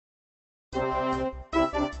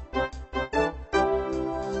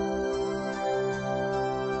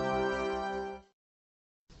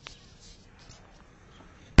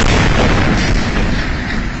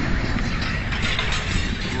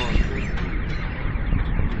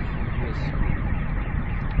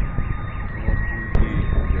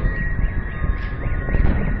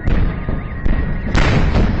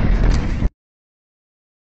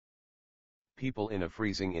People in a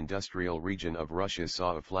freezing industrial region of Russia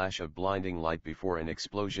saw a flash of blinding light before an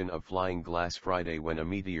explosion of flying glass Friday when a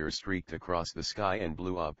meteor streaked across the sky and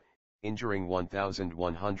blew up, injuring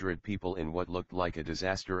 1,100 people in what looked like a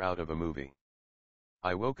disaster out of a movie.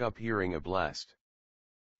 I woke up hearing a blast.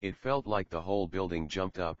 It felt like the whole building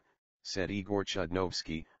jumped up, said Igor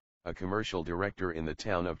Chudnovsky, a commercial director in the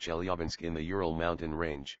town of Chelyabinsk in the Ural Mountain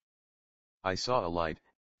range. I saw a light,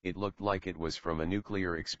 it looked like it was from a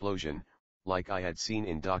nuclear explosion, like I had seen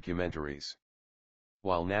in documentaries.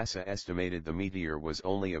 While NASA estimated the meteor was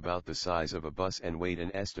only about the size of a bus and weighed an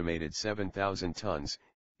estimated 7,000 tons,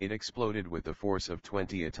 it exploded with the force of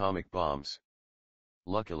 20 atomic bombs.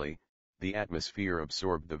 Luckily, the atmosphere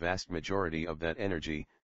absorbed the vast majority of that energy,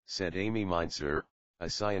 said Amy Mainzer, a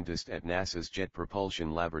scientist at NASA's Jet Propulsion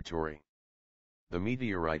Laboratory. The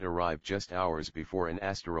meteorite arrived just hours before an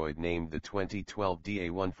asteroid named the 2012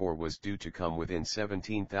 DA-14 was due to come within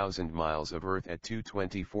 17,000 miles of Earth at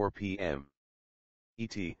 2:24 p.m.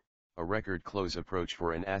 ET, a record close approach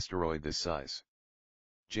for an asteroid this size.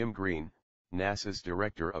 Jim Green, NASA's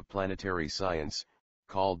director of planetary science,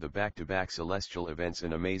 called the back-to-back celestial events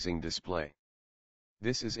an amazing display.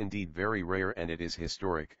 This is indeed very rare and it is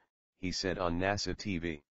historic, he said on NASA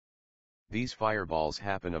TV. These fireballs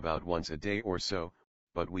happen about once a day or so,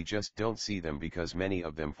 but we just don't see them because many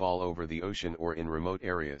of them fall over the ocean or in remote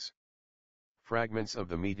areas. Fragments of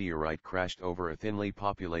the meteorite crashed over a thinly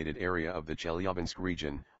populated area of the Chelyabinsk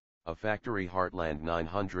region, a factory heartland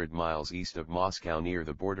 900 miles east of Moscow near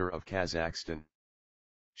the border of Kazakhstan.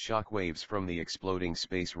 Shock waves from the exploding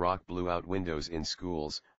space rock blew out windows in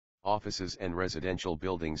schools, offices and residential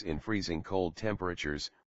buildings in freezing cold temperatures,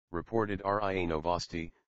 reported RIA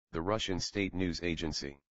Novosti, the Russian state news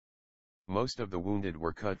agency. Most of the wounded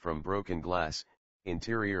were cut from broken glass,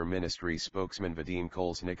 Interior Ministry spokesman Vadim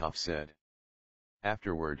Kolesnikov said.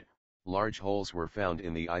 Afterward, large holes were found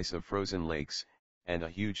in the ice of frozen lakes, and a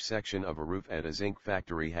huge section of a roof at a zinc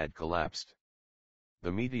factory had collapsed.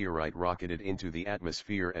 The meteorite rocketed into the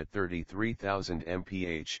atmosphere at 33,000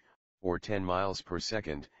 mph, or 10 miles per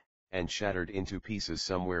second, and shattered into pieces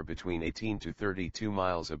somewhere between 18 to 32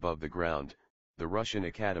 miles above the ground, the Russian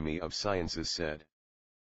Academy of Sciences said.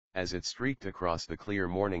 As it streaked across the clear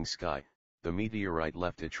morning sky, the meteorite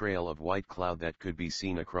left a trail of white cloud that could be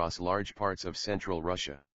seen across large parts of central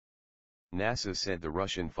Russia. NASA said the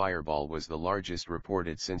Russian fireball was the largest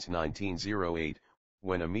reported since 1908,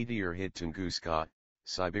 when a meteor hit Tunguska,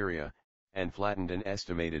 Siberia, and flattened an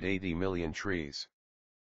estimated 80 million trees.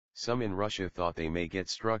 Some in Russia thought they may get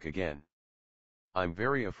struck again. I'm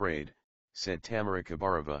very afraid, said Tamara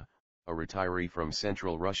Kabarova, a retiree from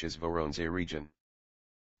central Russia's Voronezh region.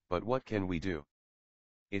 But what can we do?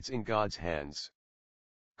 It's in God's hands.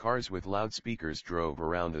 Cars with loudspeakers drove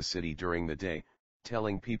around the city during the day,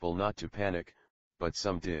 telling people not to panic, but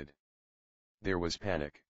some did. There was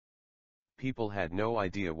panic. People had no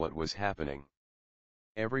idea what was happening.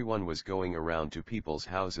 Everyone was going around to people's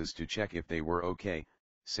houses to check if they were okay,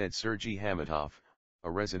 said Sergei Hamatov,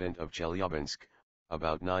 a resident of Chelyabinsk,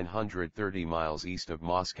 about 930 miles east of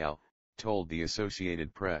Moscow, told the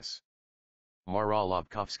Associated Press. Maral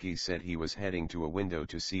Lobkovsky said he was heading to a window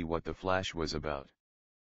to see what the flash was about.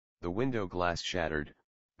 The window glass shattered,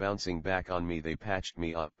 bouncing back on me. They patched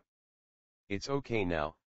me up. It's okay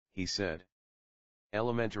now, he said.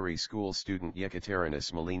 Elementary school student Yekaterina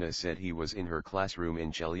Smolina said he was in her classroom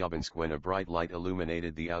in Chelyabinsk when a bright light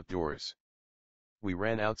illuminated the outdoors. We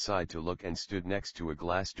ran outside to look and stood next to a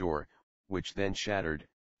glass door, which then shattered,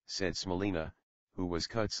 said Smolina, who was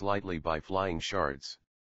cut slightly by flying shards.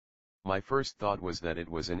 My first thought was that it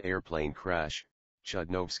was an airplane crash,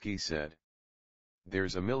 Chudnovsky said.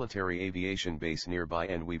 There's a military aviation base nearby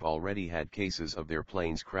and we've already had cases of their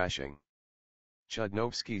planes crashing.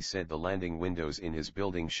 Chudnovsky said the landing windows in his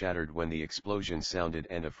building shattered when the explosion sounded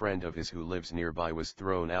and a friend of his who lives nearby was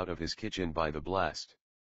thrown out of his kitchen by the blast.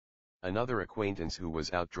 Another acquaintance who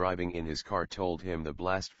was out driving in his car told him the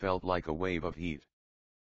blast felt like a wave of heat.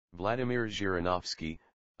 Vladimir Zhirinovsky,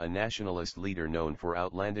 a nationalist leader known for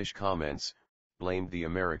outlandish comments, blamed the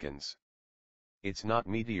Americans. It's not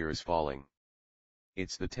meteors falling.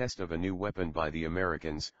 It's the test of a new weapon by the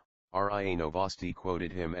Americans, RIA Novosti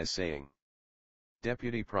quoted him as saying.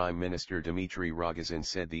 Deputy Prime Minister Dmitry Rogozin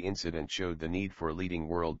said the incident showed the need for leading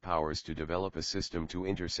world powers to develop a system to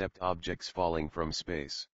intercept objects falling from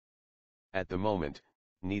space. At the moment,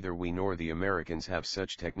 neither we nor the Americans have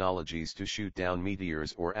such technologies to shoot down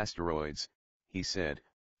meteors or asteroids, he said,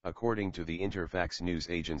 according to the Interfax news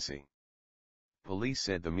agency. Police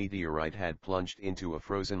said the meteorite had plunged into a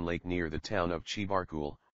frozen lake near the town of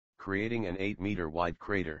Chibarkul, creating an 8-meter wide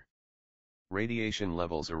crater. Radiation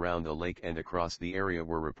levels around the lake and across the area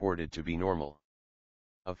were reported to be normal.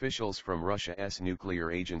 Officials from Russia's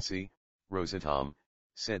nuclear agency, Rosatom,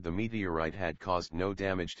 said the meteorite had caused no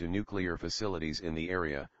damage to nuclear facilities in the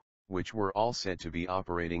area, which were all said to be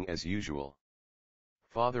operating as usual.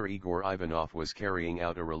 Father Igor Ivanov was carrying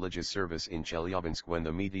out a religious service in Chelyabinsk when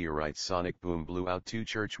the meteorite's sonic boom blew out 2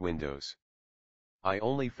 church windows. "I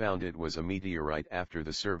only found it was a meteorite after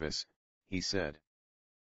the service," he said.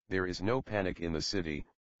 "There is no panic in the city,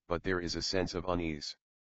 but there is a sense of unease."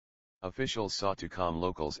 Officials sought to calm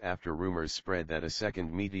locals after rumors spread that a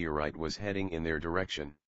second meteorite was heading in their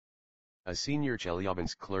direction. A senior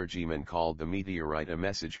Chelyabinsk clergyman called the meteorite a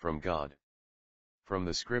message from God. "From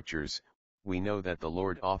the scriptures, we know that the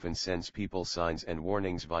Lord often sends people signs and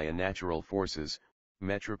warnings via natural forces,"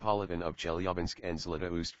 Metropolitan of Chelyabinsk and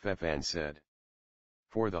Zlatoust Fefan said.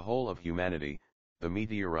 "For the whole of humanity, the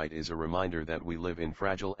meteorite is a reminder that we live in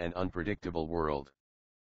fragile and unpredictable world."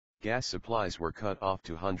 Gas supplies were cut off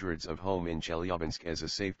to hundreds of homes in Chelyabinsk as a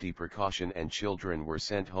safety precaution, and children were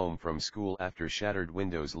sent home from school after shattered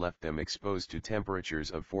windows left them exposed to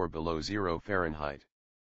temperatures of 4 below 0 Fahrenheit.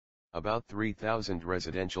 About 3,000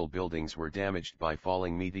 residential buildings were damaged by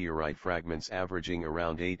falling meteorite fragments averaging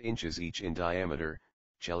around 8 inches each in diameter,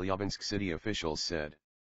 Chelyabinsk city officials said.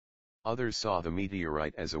 Others saw the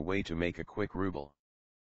meteorite as a way to make a quick ruble.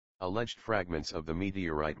 Alleged fragments of the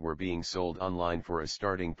meteorite were being sold online for a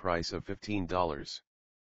starting price of $15.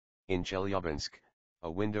 In Chelyabinsk,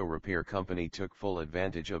 a window repair company took full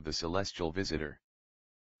advantage of the celestial visitor.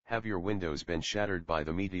 Have your windows been shattered by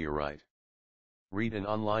the meteorite? Read an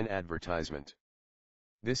online advertisement.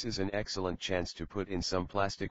 This is an excellent chance to put in some plastic